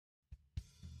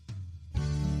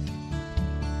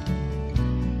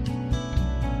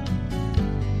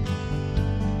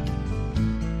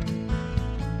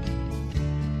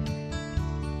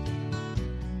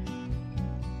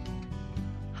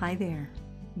Hi there,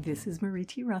 this is Marie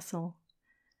T. Russell.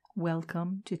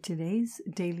 Welcome to today's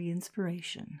Daily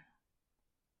Inspiration.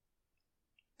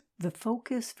 The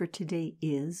focus for today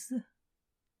is,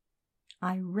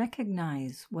 I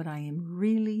recognize what I am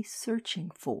really searching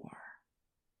for.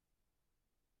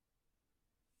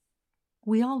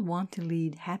 We all want to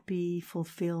lead happy,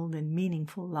 fulfilled, and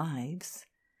meaningful lives.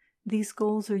 These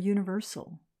goals are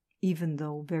universal, even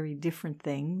though very different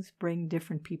things bring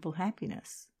different people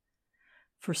happiness.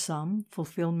 For some,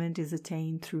 fulfillment is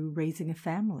attained through raising a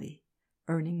family,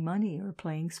 earning money, or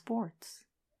playing sports.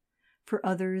 For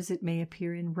others, it may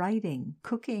appear in writing,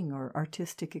 cooking, or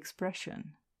artistic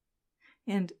expression.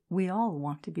 And we all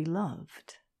want to be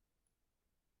loved.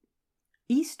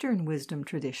 Eastern wisdom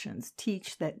traditions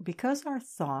teach that because our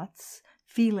thoughts,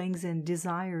 feelings, and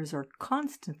desires are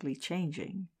constantly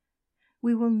changing,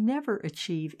 we will never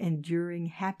achieve enduring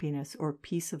happiness or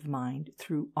peace of mind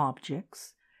through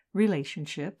objects,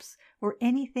 relationships, or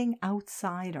anything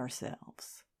outside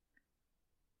ourselves.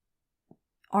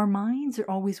 Our minds are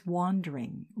always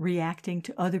wandering, reacting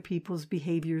to other people's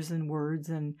behaviors and words,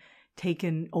 and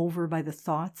taken over by the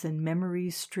thoughts and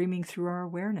memories streaming through our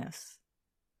awareness.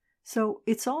 So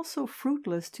it's also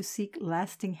fruitless to seek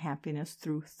lasting happiness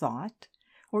through thought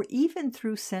or even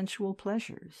through sensual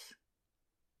pleasures.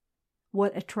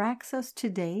 What attracts us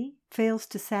today fails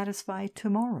to satisfy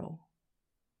tomorrow.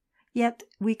 Yet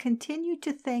we continue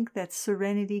to think that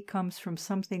serenity comes from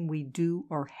something we do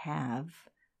or have,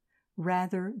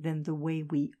 rather than the way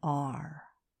we are.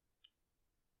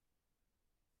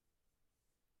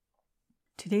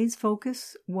 Today's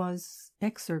focus was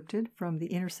excerpted from the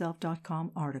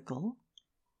InnerSelf.com article,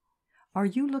 Are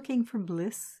You Looking for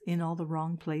Bliss in All the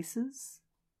Wrong Places?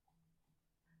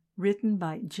 Written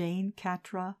by Jane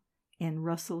Catra and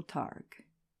Russell Targ.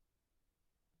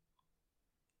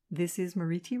 This is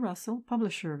Marie T. Russell,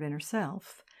 publisher of Inner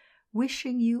Self,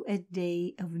 wishing you a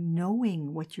day of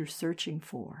knowing what you're searching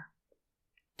for,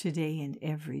 today and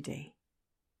every day.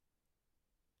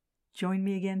 Join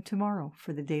me again tomorrow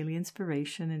for the daily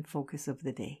inspiration and focus of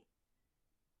the day.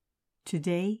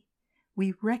 Today,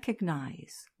 we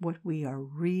recognize what we are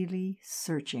really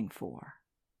searching for.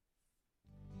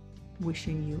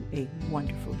 Wishing you a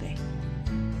wonderful day.